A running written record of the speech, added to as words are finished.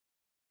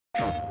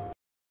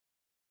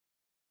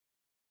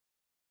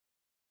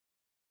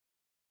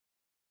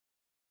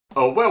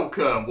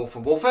Welcome Wolf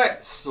and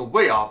Wolfettes.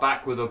 We are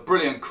back with a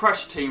brilliant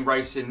Crash Team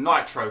Racing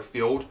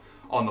Nitro-Fueled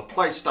on the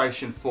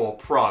PlayStation 4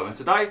 Pro, and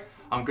today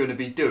I'm going to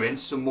be doing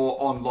some more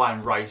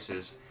online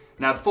races.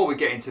 Now before we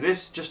get into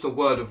this, just a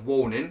word of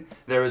warning,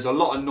 there is a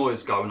lot of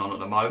noise going on at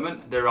the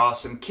moment. There are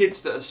some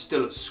kids that are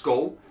still at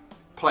school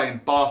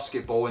playing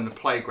basketball in the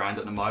playground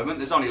at the moment.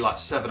 There's only like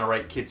 7 or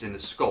 8 kids in the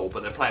school,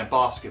 but they're playing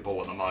basketball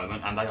at the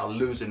moment and they are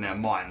losing their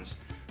minds.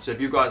 So if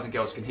you guys and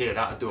girls can hear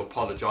that, I do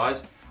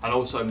apologise. And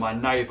also my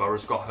neighbour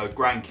has got her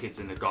grandkids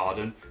in the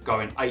garden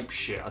going ape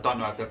shit. I don't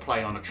know if they're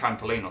playing on a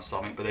trampoline or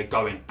something, but they're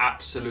going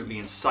absolutely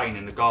insane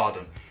in the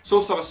garden. It's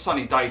also a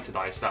sunny day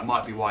today, so that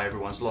might be why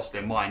everyone's lost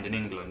their mind in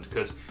England,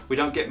 because we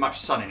don't get much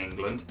sun in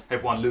England.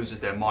 Everyone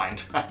loses their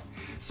mind.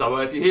 So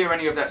if you hear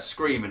any of that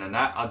screaming and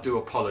that, I do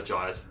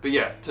apologise. But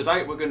yeah,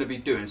 today we're going to be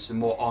doing some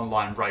more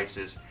online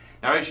races.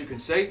 Now as you can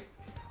see,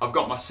 I've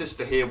got my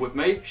sister here with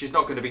me. She's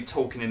not going to be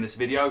talking in this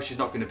video. She's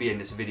not going to be in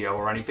this video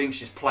or anything.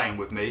 She's playing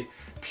with me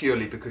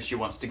purely because she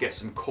wants to get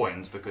some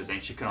coins, because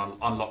then she can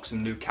unlock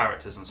some new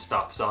characters and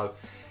stuff. So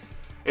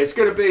it's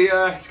going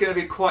to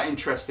be quite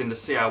interesting to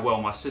see how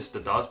well my sister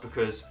does,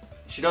 because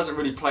she doesn't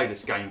really play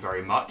this game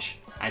very much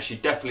and she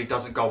definitely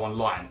doesn't go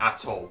online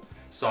at all.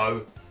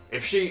 So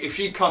if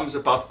she comes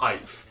above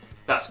 8th,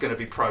 that's going to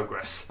be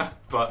progress.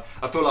 But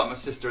I feel like my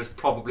sister is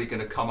probably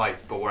going to come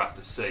 8th, but we'll have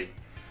to see.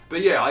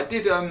 But yeah, I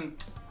did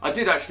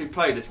actually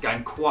play this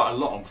game quite a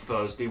lot on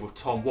Thursday with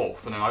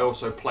Bwolf, and then I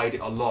also played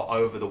it a lot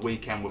over the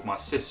weekend with my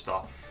sister.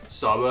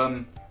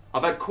 So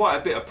I've had quite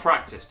a bit of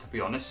practice, to be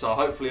honest, so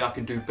hopefully I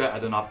can do better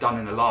than I've done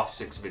in the last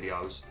 6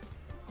 videos.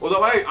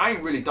 Although I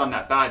ain't really done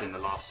that bad in the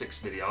last 6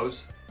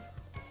 videos.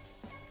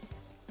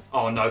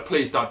 Oh no,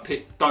 please don't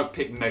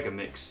pick Mega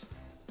Mix.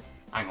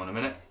 Hang on a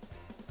minute.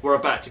 We're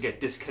about to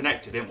get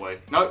disconnected, aren't we?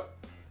 Nope.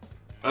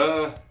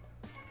 Alright,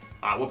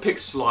 we'll pick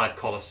Slide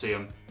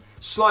Coliseum.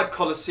 Slide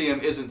Coliseum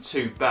isn't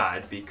too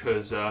bad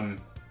because I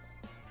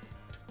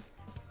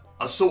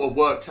sort of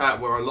worked out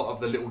where a lot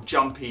of the little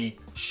jumpy,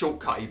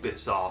 shortcutty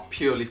bits are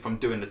purely from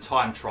doing the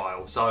time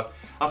trial. So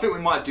I think we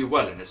might do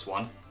well in this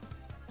one.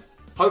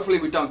 Hopefully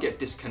we don't get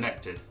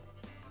disconnected,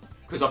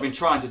 because I've been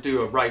trying to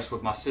do a race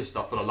with my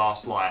sister for the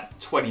last like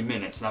 20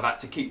 minutes and I've had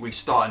to keep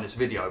restarting this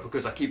video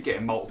because I keep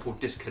getting multiple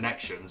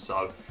disconnections.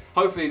 So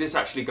hopefully this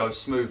actually goes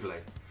smoothly.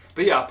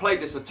 But yeah, I played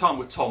this a ton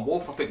with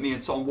Bwolf. I think me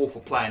and Bwolf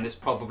were playing this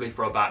probably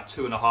for about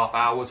 2.5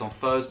 hours on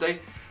Thursday.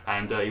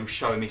 And he was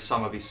showing me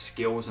some of his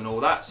skills and all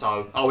that.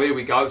 So, oh, here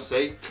we go,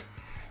 see?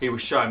 He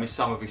was showing me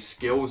some of his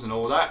skills and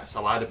all that.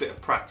 So I had a bit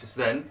of practice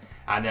then.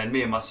 And then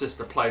me and my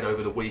sister played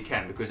over the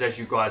weekend. Because as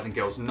you guys and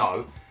girls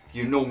know,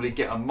 you normally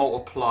get a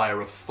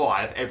multiplier of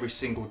 5 every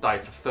single day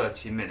for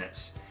 30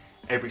 minutes.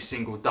 Every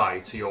single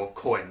day to your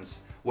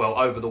coins. Well,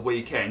 over the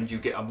weekend, you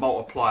get a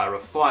multiplier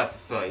of 5 for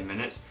 30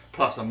 minutes,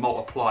 plus a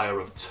multiplier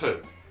of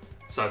 2.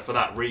 So for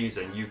that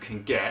reason, you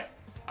can get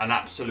an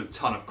absolute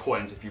ton of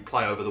coins if you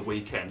play over the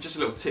weekend. Just a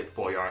little tip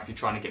for you if you're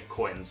trying to get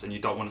coins and you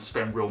don't want to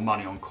spend real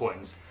money on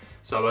coins.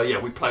 So yeah,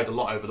 we played a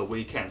lot over the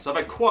weekend. So I've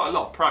had quite a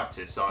lot of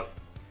practice, so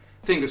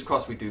fingers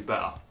crossed we do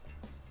better.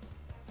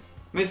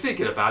 I mean,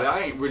 thinking about it,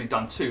 I ain't really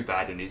done too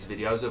bad in these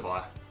videos, have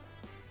I?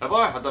 Have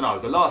I? I don't know.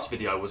 The last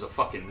video was a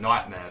fucking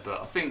nightmare,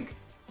 but I think,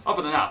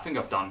 other than that, I think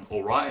I've done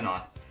alright, ain't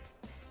I?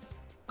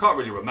 Can't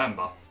really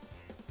remember.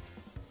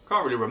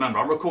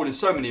 I'm recording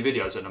so many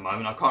videos at the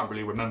moment, I can't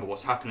really remember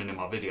what's happening in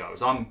my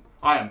videos.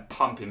 I am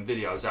pumping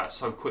videos out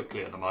so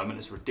quickly at the moment,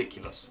 it's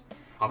ridiculous.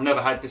 I've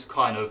never had this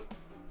kind of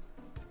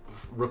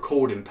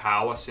recording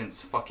power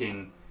since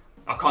fucking...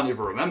 I can't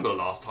even remember the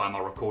last time I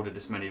recorded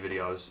this many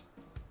videos.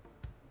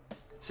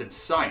 It's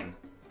insane.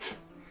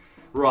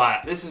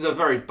 Right, this is a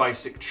very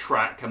basic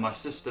track and my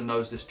sister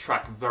knows this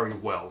track very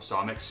well, so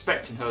I'm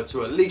expecting her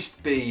to at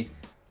least be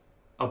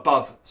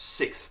above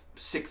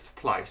 6th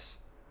place.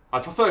 I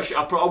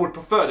would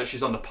prefer that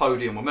she's on the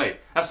podium with me.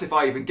 That's if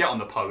I even get on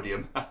the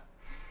podium.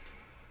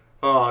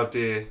 Oh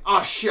dear.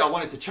 Oh shit, I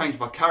wanted to change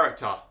my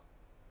character.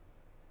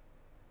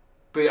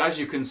 But as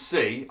you can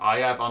see, I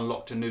have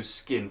unlocked a new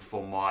skin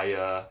for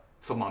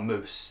my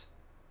moose.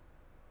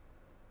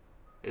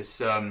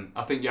 It's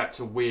I think you had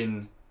to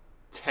win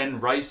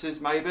 10 races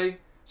maybe,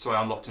 so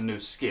I unlocked a new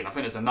skin. I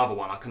think there's another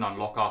one I can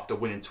unlock after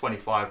winning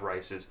 25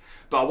 races.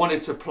 But I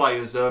wanted to play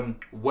as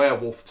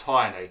Werewolf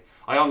Tiny.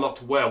 I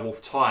unlocked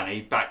Werewolf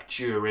Tiny back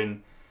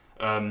during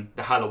the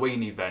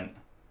Halloween event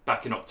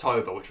back in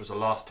October, which was the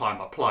last time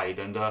I played,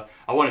 and I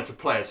wanted to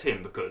play as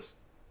him because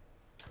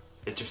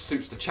it just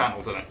suits the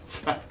channel,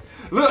 doesn't it?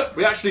 Look,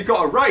 we actually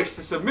got a race,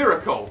 it's a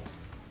miracle.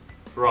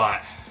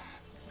 Right.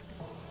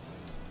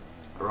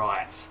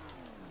 Right.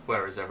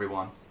 Where is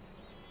everyone?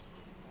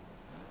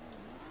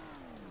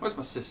 Where's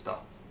my sister?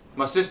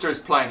 My sister is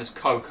playing as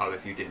Coco,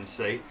 if you didn't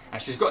see.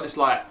 And she's got this,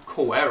 like,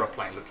 cool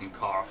aeroplane looking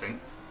car, I think.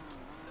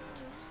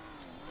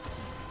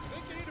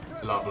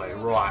 Lovely,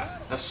 right.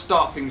 Let's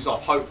start things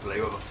off, hopefully,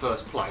 with a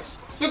first place.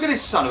 Look at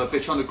this son of a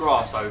bitch on the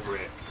grass over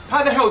here.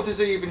 How the hell does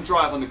he even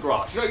drive on the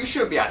grass? You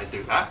shouldn't be able to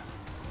do that.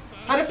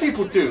 How do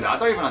people do that? I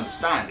don't even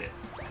understand it.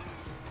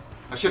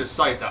 I should have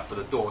saved that for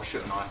the door,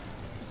 shouldn't I?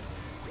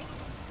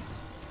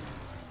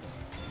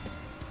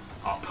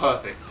 Oh,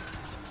 perfect.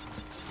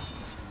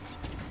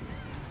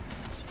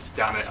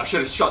 Damn it, I should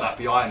have shot that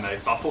behind me,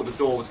 but I thought the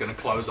door was going to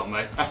close on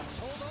me.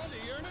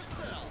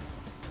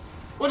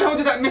 Where the hell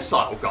did that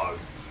missile go?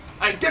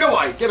 Hey, get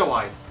away, get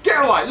away,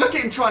 get away! Look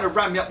at him trying to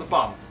ram me up the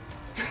bum.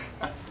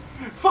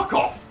 Fuck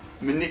off,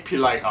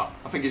 Manipulator.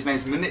 I think his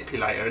name's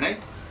Manipulator, isn't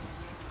he?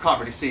 Can't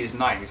really see his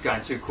name, he's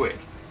going too quick.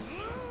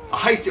 I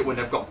hate it when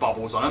they've got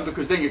bubbles on them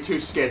because then you're too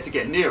scared to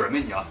get near them,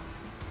 ain't ya?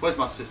 Where's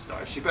my sister?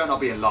 She better not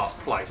be in last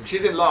place. If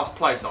she's in last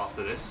place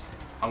after this,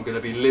 I'm going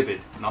to be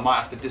livid and I might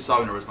have to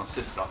disown her as my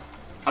sister.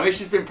 I mean,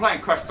 she's been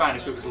playing Crash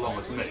Bandicoot as long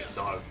as me,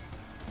 so...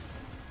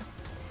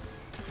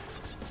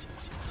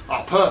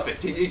 Oh,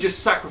 perfect. He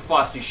just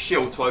sacrificed his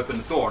shield to open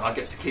the door and I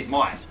get to keep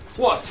mine.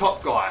 What a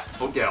top guy.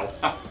 Or girl.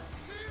 Oh,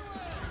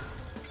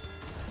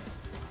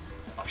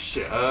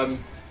 shit.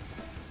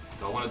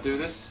 Do I want to do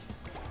this?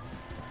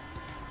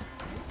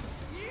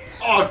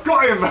 Oh, I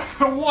got him!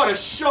 What a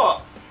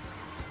shot!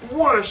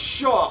 What a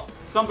shot!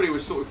 Somebody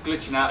was sort of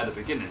glitching out at the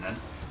beginning then.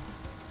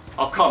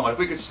 Oh, come on. If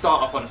we could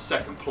start off on a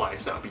second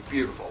place, that would be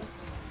beautiful.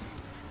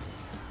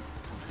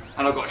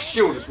 And I've got a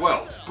shield as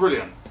well.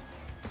 Brilliant.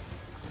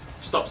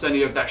 Stops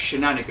any of that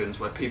shenanigans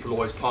where people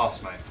always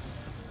pass me.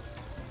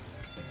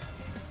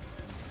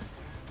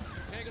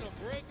 Taking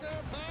a break there,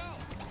 pal?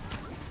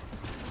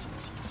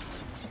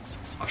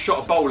 I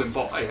shot a bowling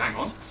ball. Hey, hang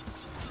on.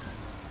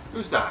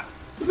 Who's that?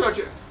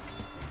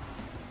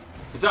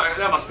 Is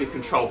that must be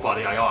controlled by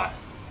the AI.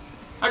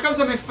 How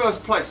comes I'm in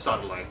first place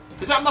suddenly?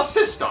 Is that my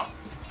sister?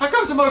 How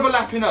comes I'm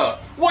overlapping her?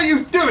 What are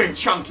you doing,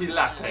 chunky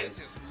lappy? This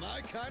is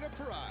my kind of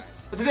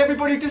prize. Did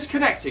everybody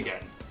disconnect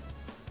again?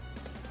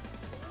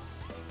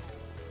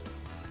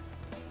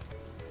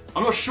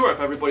 I'm not sure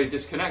if everybody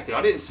disconnected.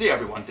 I didn't see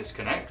everyone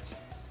disconnect.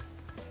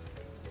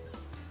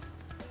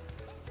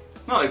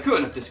 No, they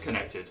couldn't have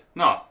disconnected.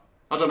 No,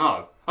 I don't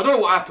know. I don't know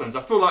what happens.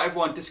 I feel like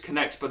everyone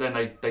disconnects, but then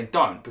they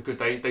don't because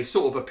they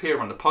sort of appear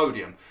on the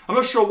podium. I'm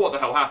not sure what the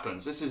hell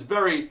happens. This is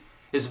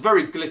it's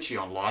very glitchy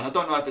online. I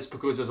don't know if it's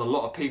because there's a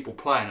lot of people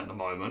playing at the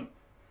moment.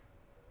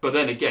 But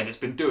then again, it's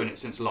been doing it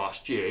since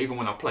last year. Even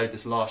when I played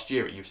this last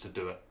year, it used to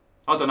do it.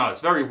 I don't know.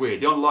 It's very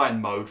weird. The online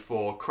mode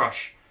for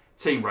Crash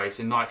Team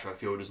Racing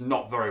Nitro-Fueled is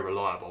not very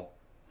reliable.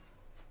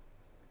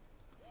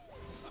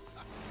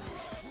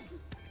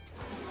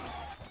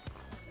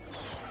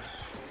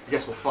 I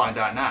guess we'll find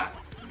out now.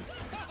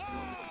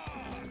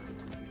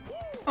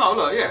 Oh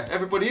look, yeah,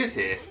 everybody is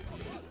here.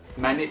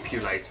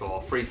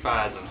 Manipulator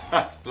 3000.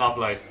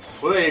 Lovely.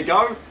 Well, there you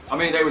go. I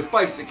mean, they was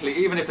basically,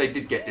 even if they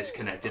did get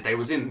disconnected, they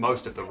was in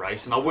most of the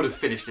race and I would have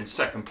finished in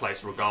second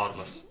place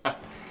regardless.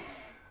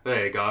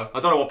 There you go. I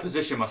don't know what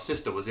position my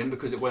sister was in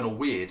because it went all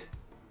weird.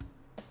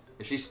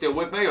 Is she still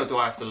with me or do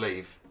I have to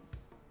leave?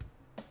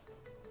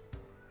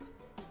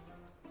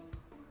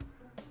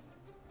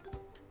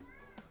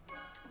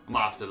 I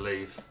might have to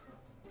leave.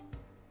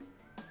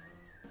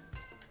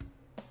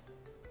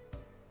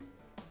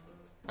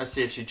 Let's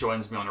see if she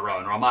joins me on her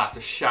own, or I might have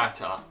to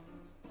shatter her.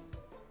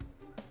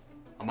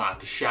 I might have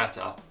to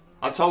shatter her.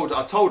 I told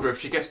her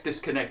if she gets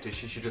disconnected,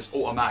 she should just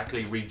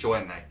automatically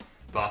rejoin me.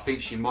 But I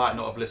think she might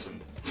not have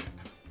listened.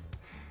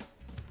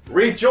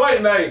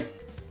 Rejoin me!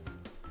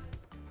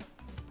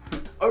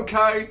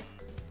 Okay.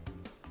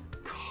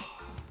 For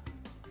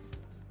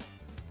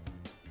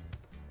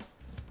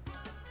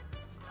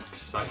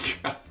fuck's sake.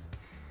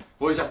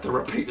 Always have to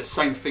repeat the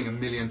same thing a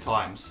million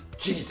times.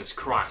 Jesus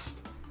Christ.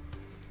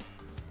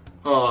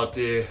 Oh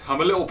dear. I'm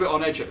a little bit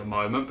on edge at the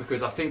moment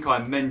because I think I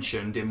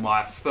mentioned in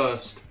my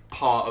first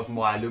part of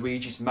my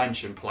Luigi's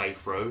Mansion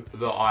playthrough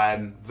that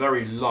I'm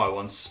very low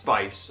on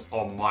space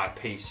on my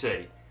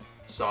PC.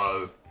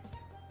 So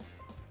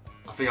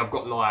I think I've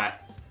got like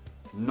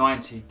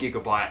 90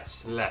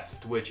 gigabytes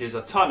left, which is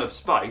a ton of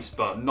space,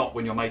 but not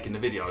when you're making the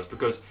videos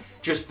because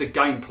just the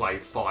gameplay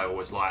file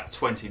is like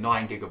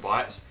 29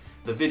 gigabytes.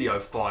 The video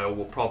file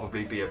will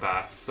probably be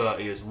about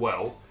 30 as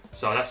well.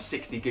 So that's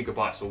 60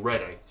 gigabytes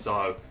already.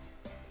 So,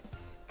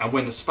 and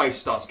when the space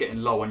starts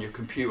getting low on your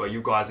computer,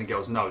 you guys and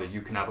girls know that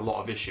you can have a lot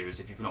of issues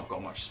if you've not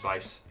got much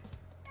space.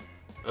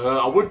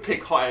 I would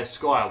pick Hot Air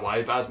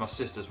Skyway, but as my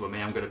sister's with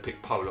me, I'm going to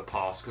pick Polar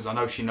Pass because I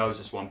know she knows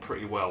this one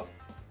pretty well.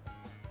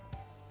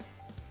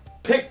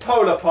 Pick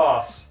Polar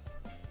Pass!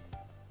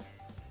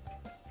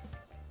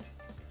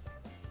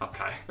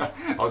 Okay,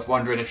 I was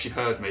wondering if she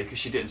heard me because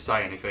she didn't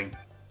say anything.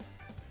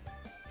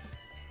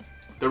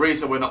 The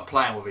reason we're not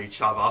playing with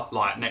each other,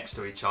 like next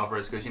to each other,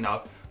 is because, you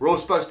know, we're all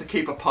supposed to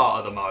keep apart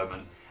at the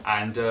moment.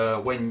 And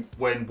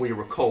when we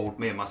record,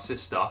 me and my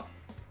sister,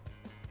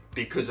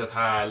 because of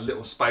how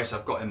little space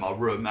I've got in my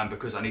room and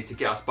because I need to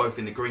get us both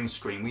in the green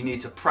screen, we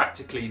need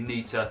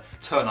to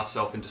turn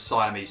ourselves into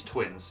Siamese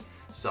twins.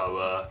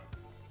 So,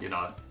 you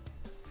know,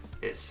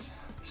 it's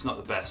not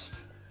the best.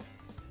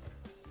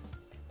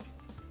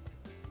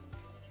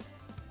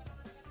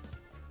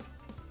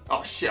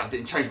 Oh shit, I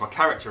didn't change my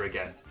character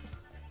again.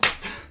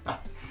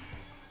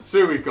 See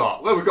who we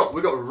got. Well,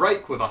 we got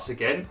Rake with us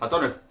again. I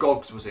don't know if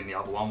Gogs was in the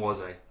other one, was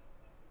he?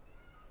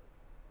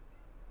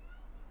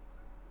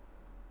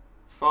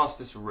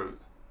 Fastest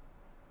route.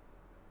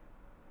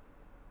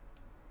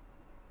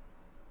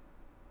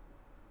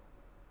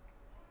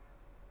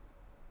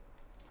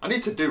 I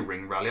need to do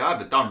Ring Rally. I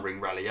haven't done Ring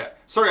Rally yet.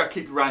 Sorry I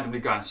keep randomly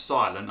going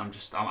silent.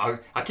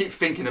 I keep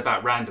thinking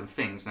about random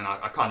things and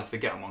I kind of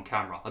forget I'm on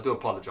camera. I do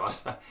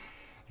apologise.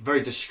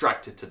 Very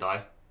distracted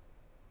today.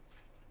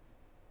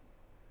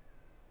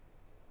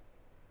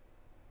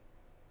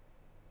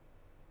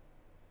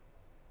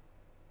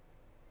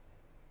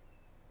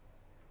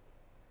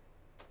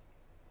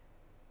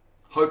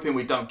 Hoping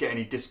we don't get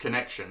any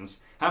disconnections.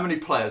 How many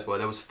players were there?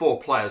 There was 4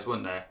 players,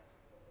 weren't there?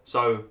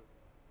 So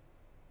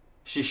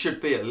she should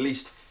be at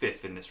least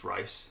 5th in this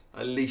race.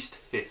 At least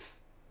 5th.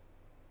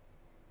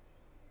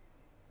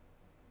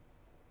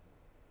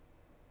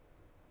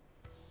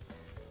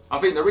 I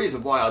think the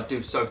reason why I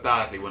do so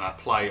badly when I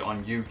play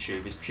on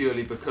YouTube is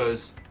purely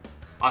because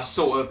I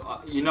sort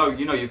of, you know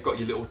you've got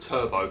your little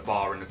turbo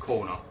bar in the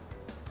corner.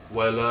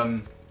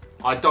 Well,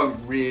 I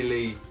don't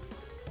really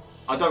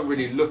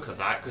look at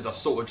that because I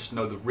sort of just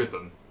know the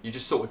rhythm. You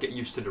just sort of get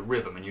used to the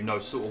rhythm and you know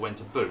sort of when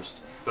to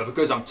boost. But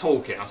because I'm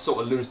talking, I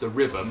sort of lose the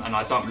rhythm and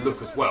I don't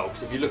look as well.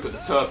 Because if you look at the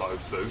turbo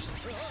boost,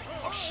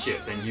 oh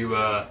shit, then you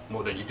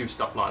you do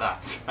stuff like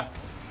that.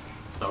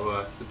 So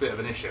it's a bit of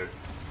an issue.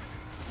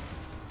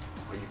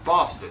 Oh, you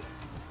bastard.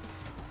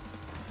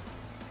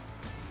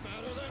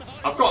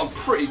 I've gotten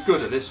pretty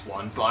good at this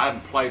one, but I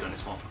haven't played on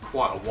this one for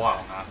quite a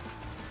while now.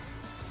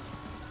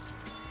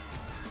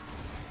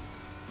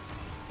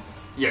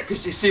 Yeah,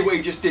 because you see what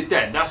he just did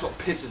then? That's what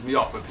pisses me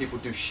off when people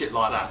do shit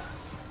like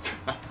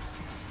that.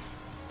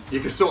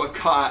 You can sort of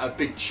cut out a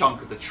big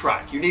chunk of the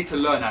track. You need to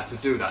learn how to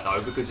do that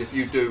though, because if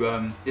you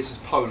do, this is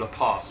Polar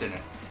Pass,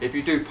 innit? If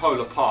you do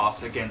Polar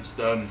Pass against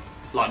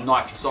like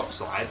nitrous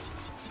oxide,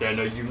 then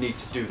you need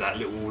to do that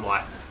little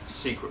like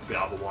secret bit,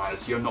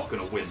 otherwise you're not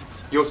going to win.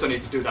 You also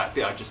need to do that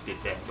bit I just did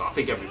then, but I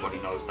think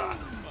everybody knows that.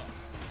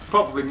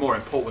 Probably more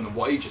important than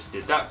what he just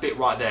did. That bit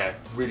right there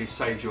really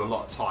saves you a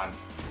lot of time.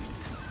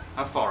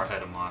 How far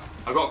ahead am I?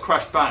 I've got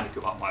Crash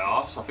Bandicoot up my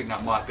arse. I think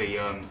that might be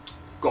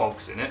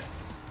Gogs in it.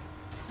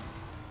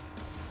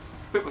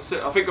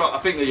 I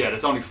think yeah,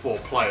 there's only 4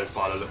 players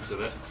by the looks of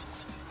it.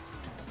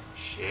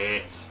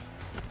 Shit.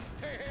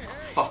 Oh,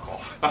 fuck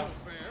off.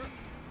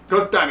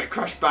 God damn it,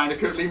 Crash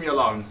Bandicoot, leave me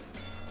alone.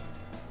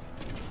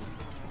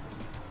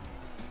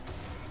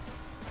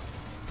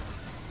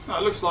 No,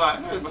 it looks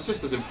like my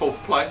sister's in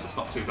 4th place. That's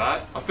not too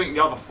bad. I think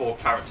the other 4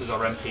 characters are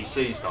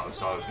NPCs though,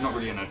 so not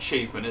really an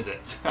achievement, is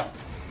it?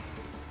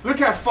 Look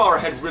how far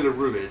ahead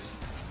Rillaroo is.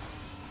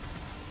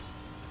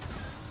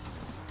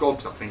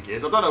 Gogs, I think,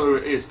 is. I don't know who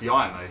it is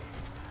behind me.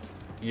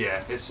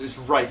 Yeah, it's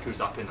Rake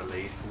who's up in the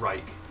lead.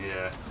 Rake,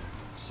 yeah.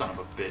 Son of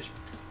a bitch.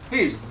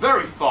 He's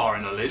very far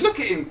in the lead. Look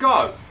at him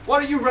go.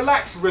 Why don't you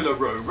relax,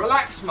 Rillaroo?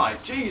 Relax,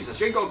 mate. Jesus,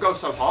 you ain't got to go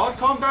so hard.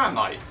 Calm down,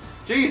 mate.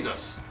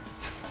 Jesus.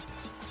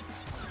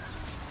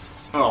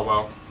 Oh,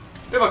 well.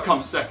 If I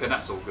come second,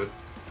 that's all good.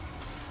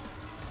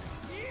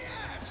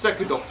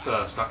 Second or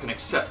first, I can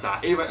accept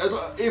that. Even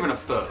a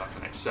third, I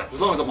can accept. As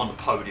long as I'm on the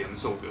podium,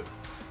 it's all good.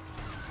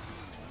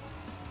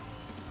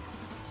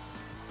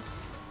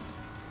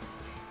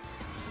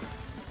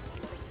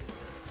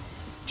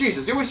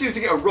 Jesus, he always seems to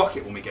get a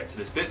rocket when we get to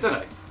this bit,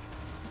 doesn't he?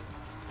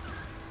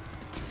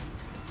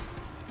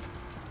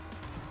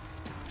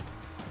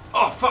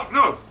 Oh, fuck,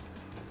 no!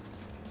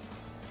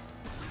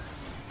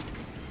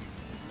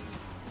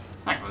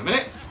 Hang on a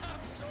minute.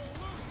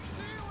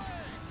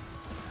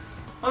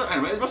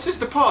 Anyway, my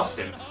sister passed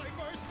him.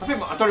 I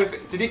don't know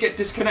if did he get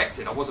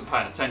disconnected? I wasn't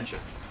paying attention.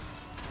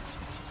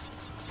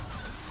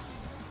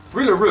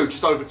 Rillaroo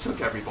just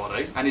overtook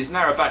everybody and is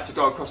now about to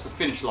go across the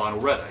finish line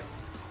already.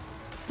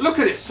 Look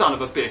at this son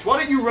of a bitch. Why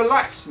don't you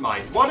relax,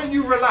 mate? Why don't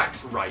you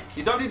relax, Rake?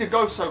 You don't need to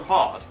go so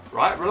hard,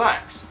 right?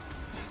 Relax.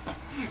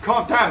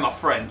 Calm down, my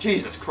friend.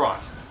 Jesus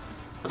Christ.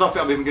 I don't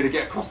think I'm even going to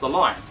get across the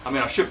line. I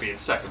mean, I should be in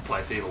 2nd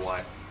place either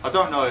way. I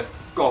don't know if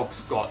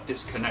Gogs got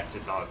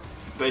disconnected though.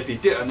 But if he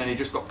didn't, then he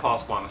just got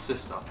passed by my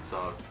sister.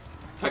 So,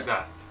 take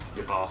that,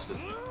 you bastard.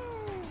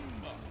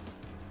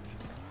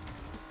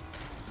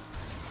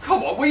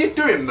 Come on, what are you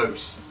doing,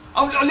 Moose?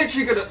 I'm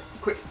literally gonna...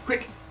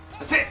 Quick.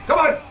 That's it. Come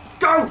on,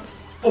 go!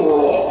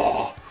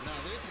 Oh!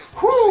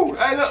 Whew!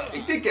 Hey, look,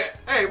 he did get...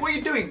 Hey, what are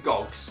you doing,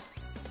 Gogs?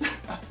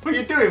 What are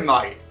you doing,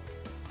 mate?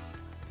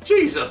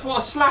 Jesus, what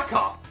a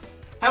slacker.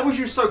 How was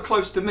you so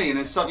close to me and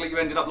then suddenly you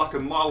ended up like a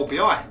mile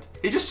behind?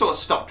 He just sort of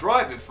stopped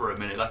driving for a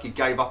minute like he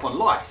gave up on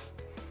life.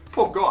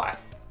 Poor guy.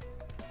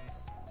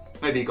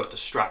 Maybe he got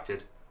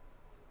distracted.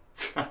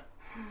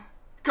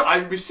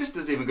 God, my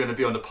sister's even going to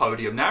be on the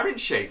podium now, isn't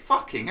she?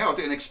 Fucking hell,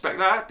 didn't expect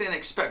that. Didn't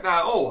expect that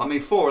at all. I mean,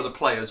 4 of the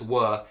players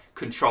were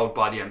controlled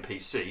by the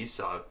NPCs,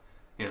 so,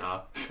 you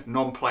know,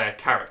 non-player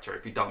character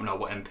if you don't know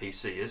what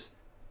NPC is.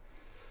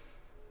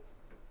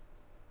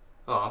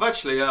 Oh, I've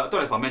actually, I don't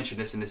know if I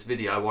mentioned this in this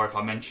video or if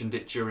I mentioned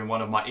it during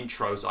one of my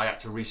intros. I had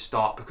to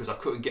restart because I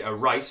couldn't get a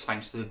race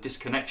thanks to the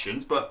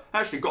disconnections, but I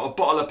actually got a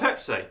bottle of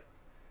Pepsi.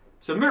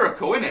 It's a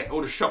miracle, isn't it?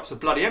 All the shops are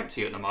bloody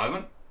empty at the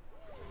moment.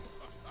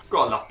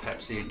 Gotta love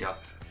Pepsi, ain't ya?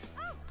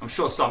 I'm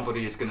sure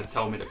somebody is going to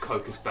tell me that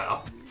Coke is better.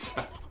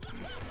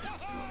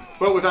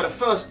 Well, we've had a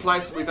first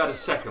place and we've had a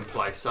second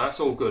place, so that's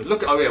all good.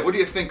 Look at, oh yeah, what do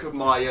you think of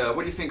my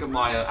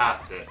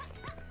outfit?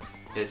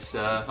 It's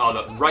oh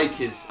look,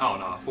 Rake is, oh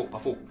no, I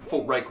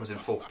thought Rake was in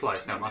 4th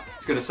place. Never mind. I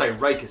was going to say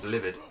Rake is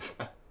livid.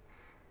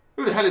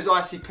 Who the hell is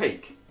Icy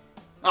Peak?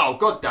 Oh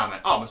god damn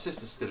it! Oh, my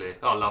sister's still here.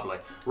 Oh lovely.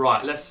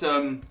 Right,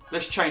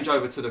 let's change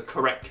over to the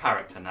correct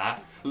character now.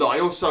 Look, I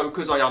also,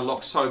 because I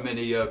unlocked so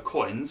many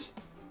coins.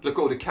 Look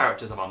at all the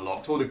characters I've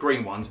unlocked. All the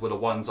green ones were the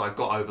ones I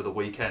got over the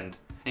weekend,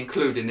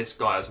 including this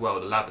guy as well,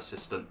 the lab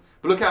assistant.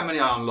 But look how many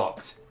I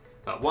unlocked.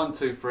 1,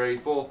 2, 3,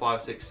 4,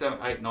 5, 6, 7,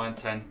 8, 9,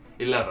 10,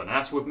 11. And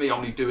that's with me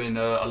only doing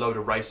a load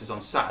of races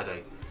on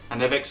Saturday. And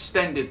they've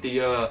extended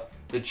the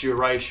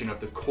duration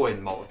of the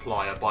coin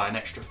multiplier by an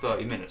extra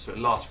 30 minutes, so it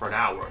lasts for an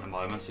hour at the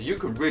moment. So you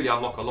can really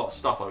unlock a lot of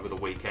stuff over the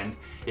weekend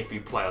if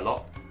you play a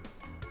lot.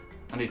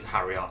 I need to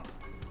hurry up.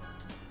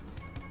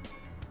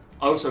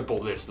 I also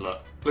bought this,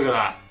 look at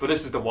that. But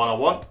this is the one I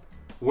want.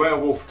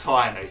 Werewolf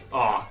Tiny.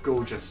 Ah, oh,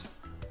 gorgeous.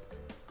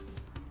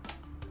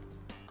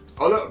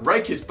 Oh look,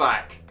 Rake is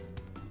back.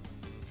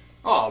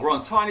 Oh, we're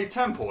on Tiny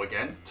Temple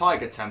again.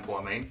 Tiger Temple,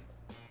 I mean.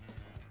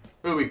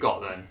 Who we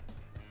got then?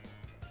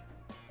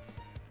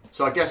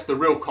 So I guess the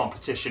real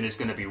competition is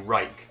going to be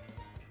Rake.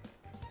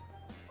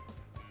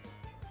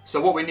 So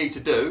what we need to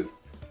do,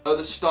 at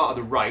the start of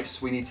the race,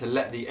 we need to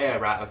let the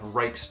air out of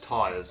Rake's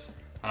tyres.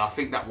 And I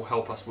think that will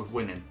help us with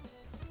winning.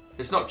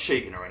 It's not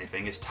cheating or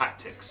anything, it's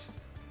tactics.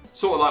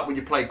 Sort of like when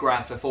you play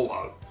Grand Theft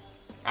Auto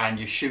and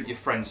you shoot your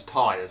friend's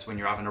tyres when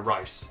you're having a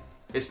race.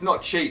 It's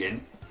not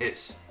cheating,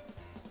 it's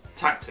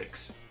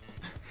tactics.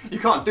 You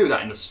can't do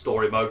that in the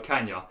story mode,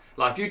 can you?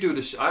 Like if you do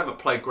this, I haven't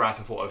played Grand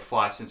Theft Auto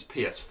 5 since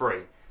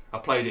PS3. I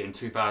played it in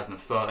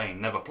 2013,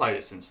 never played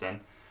it since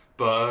then.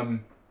 But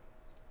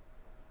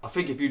I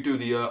think if you do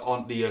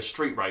the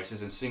street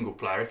races in single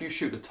player, if you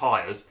shoot the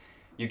tyres,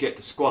 you get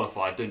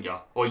disqualified, don't you?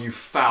 Or you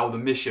foul the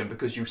mission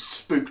because you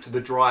spooked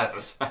the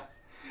drivers.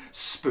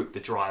 Spooked the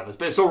drivers.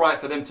 But it's alright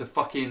for them to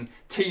fucking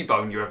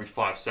T-bone you every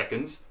 5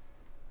 seconds.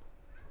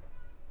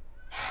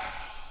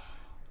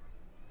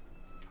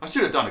 I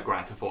should have done a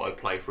Grand Theft Auto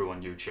playthrough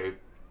on YouTube.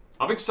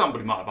 I think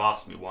somebody might have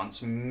asked me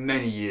once,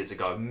 many years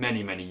ago,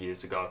 many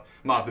years ago.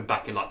 Might have been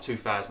back in like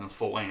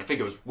 2014. I think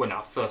it was when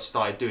I first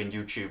started doing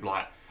YouTube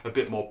like a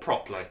bit more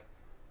properly.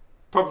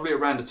 Probably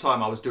around the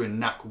time I was doing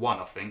NAC 1,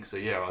 I think. So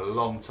yeah, a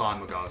long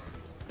time ago.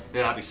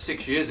 Yeah, that'd be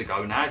 6 years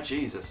ago now.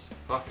 Jesus.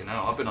 Fucking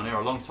hell. I've been on here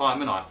a long time,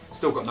 haven't I?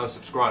 Still got no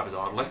subscribers,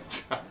 hardly.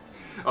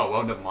 Oh,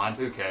 well, never mind.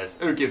 Who cares?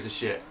 Who gives a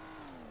shit?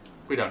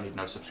 We don't need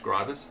no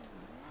subscribers.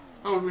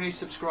 Oh, we need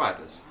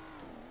subscribers.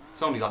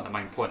 It's only like the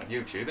main point of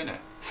YouTube, isn't it?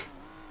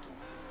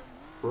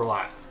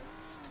 Right.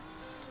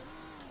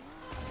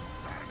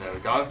 There we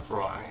go.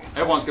 Right.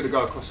 Everyone's going to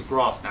go across the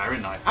grass now,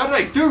 aren't they? How do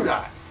they do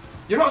that?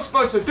 You're not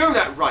supposed to do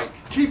that, Rake.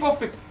 Keep off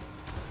the...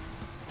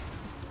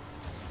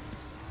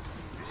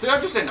 See, I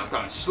just end up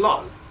going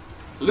slow.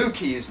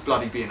 Lukey is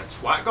bloody being a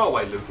twat. Go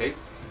away, Lukey.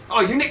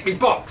 Oh, you nicked me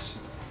box.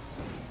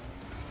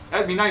 It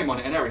had my name on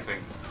it and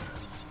everything.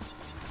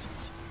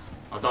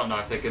 I don't know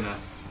if they're going to...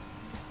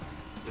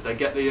 Did they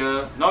get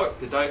the... No,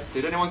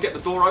 did anyone get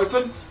the door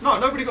open? No,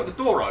 nobody got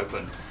the door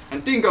open.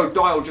 And Dingo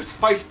Dial just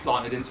face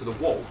planted into the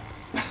wall.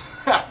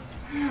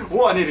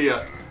 What an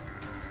idiot.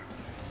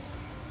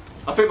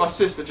 I think my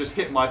sister just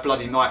hit my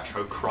bloody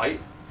nitro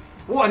crate.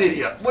 What an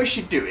idiot. What is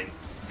she doing?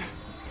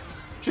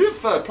 She's in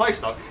 3rd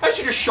place though. Has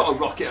she just shot a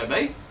rocket at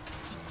me?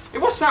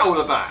 What's that all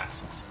about?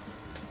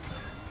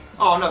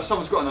 Oh no,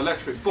 someone's got an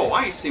electric ball.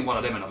 I ain't seen one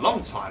of them in a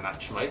long time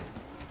actually.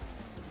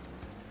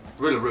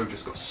 Rillaroo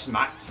just got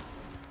smacked.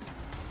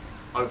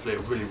 Hopefully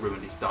it really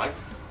ruined his day.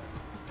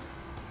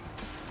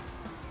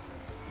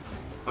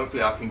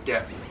 Hopefully I can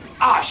get...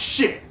 Ah,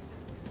 shit!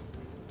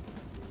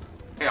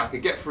 Yeah, I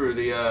could get through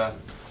the...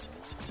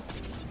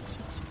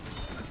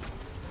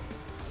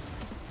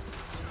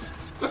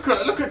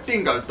 Look at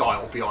Dingo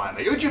Dial behind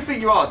me. Who do you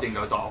think you are,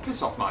 Dingo Dial?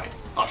 Piss off, mate.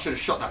 Oh, I should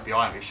have shot that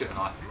behind me, shouldn't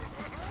I?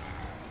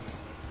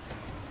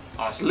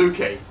 Oh, it's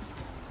Lukey.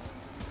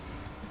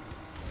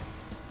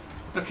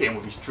 Look at him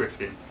with his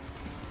drifting.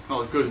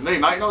 Not as good as me,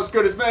 mate. Not as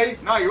good as me.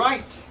 No, you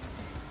ain't.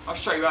 I'll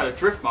show you how to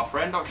drift, my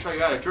friend. I'll show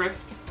you how to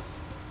drift.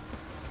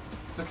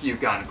 Look at you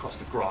going across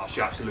the grass.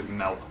 You absolutely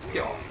melt.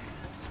 Get off.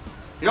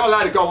 You're not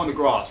allowed to go on the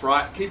grass,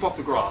 right? Keep off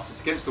the grass.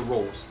 It's against the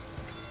rules.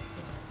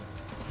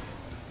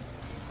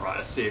 Right,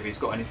 let's see if he's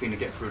got anything to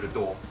get through the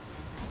door.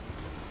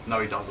 No,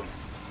 he doesn't.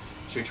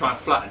 Should we try and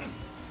flatten him?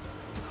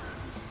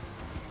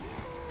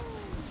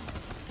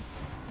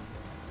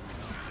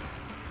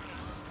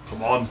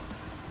 Come on.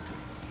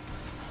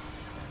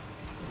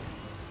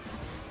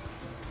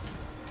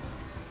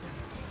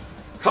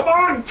 Come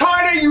on,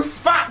 Tiny, you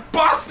fat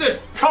bastard!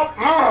 Come...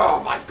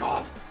 Oh, my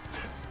God.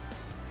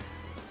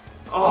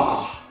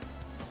 Oh.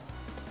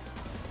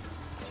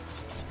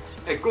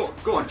 Hey, go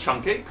on,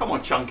 Chunky. Come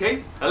on,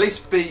 Chunky. At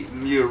least be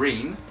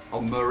Murine.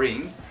 Or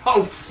Marine.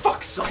 Oh,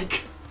 fuck's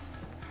sake.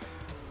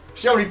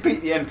 She only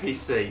beat the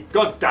NPC.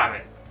 God damn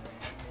it.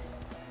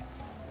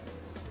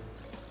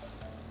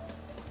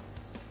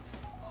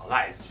 Oh,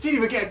 that is, she didn't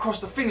even get across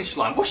the finish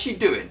line. What's she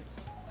doing?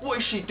 What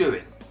is she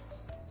doing?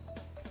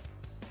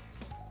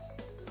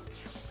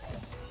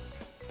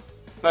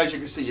 But as you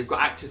can see, you've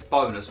got active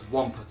bonus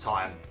 1 per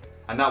time.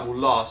 And that will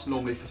last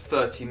normally for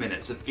 30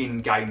 minutes of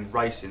in-game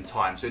racing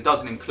time. So it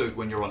doesn't include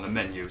when you're on the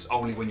menus,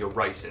 only when you're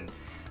racing.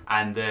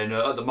 And then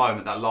at the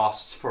moment that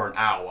lasts for an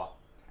hour.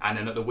 And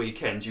then at the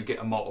weekends you get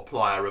a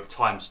multiplier of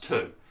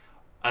 ×2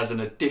 as an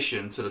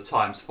addition to the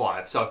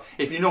 ×5. So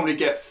if you normally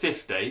get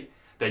 50,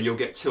 then you'll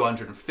get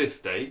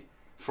 250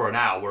 for an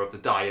hour of the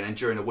day. And then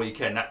during the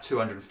weekend that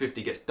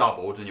 250 gets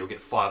doubled and you'll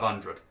get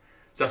 500.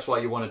 So that's why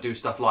you want to do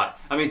stuff like,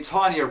 I mean,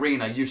 Tiny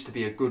Arena used to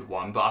be a good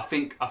one, but I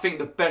think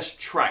the best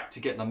track to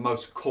get the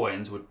most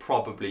coins would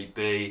probably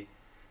be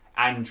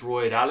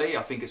Android Alley,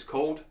 I think it's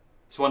called.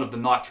 It's one of the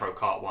Nitro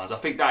Kart ones. I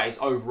think that is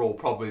overall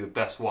probably the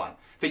best one.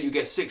 I think you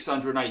get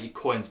 680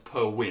 coins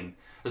per win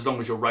as long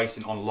as you're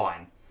racing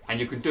online. And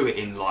you can do it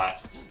in like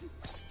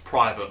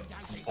private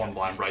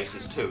online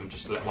races too, and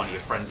just let one of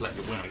your friends let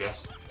you win, I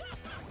guess.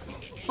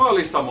 Well, at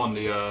least I'm on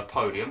the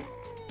podium.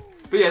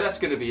 But yeah, that's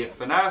going to be it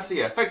for now. So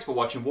yeah, thanks for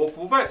watching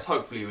BwolfTheWolf.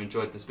 Hopefully you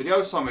enjoyed this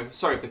video. So I'm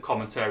sorry if the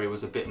commentary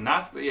was a bit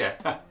naff, but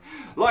yeah.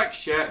 Like,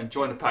 share and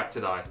join the pack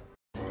today.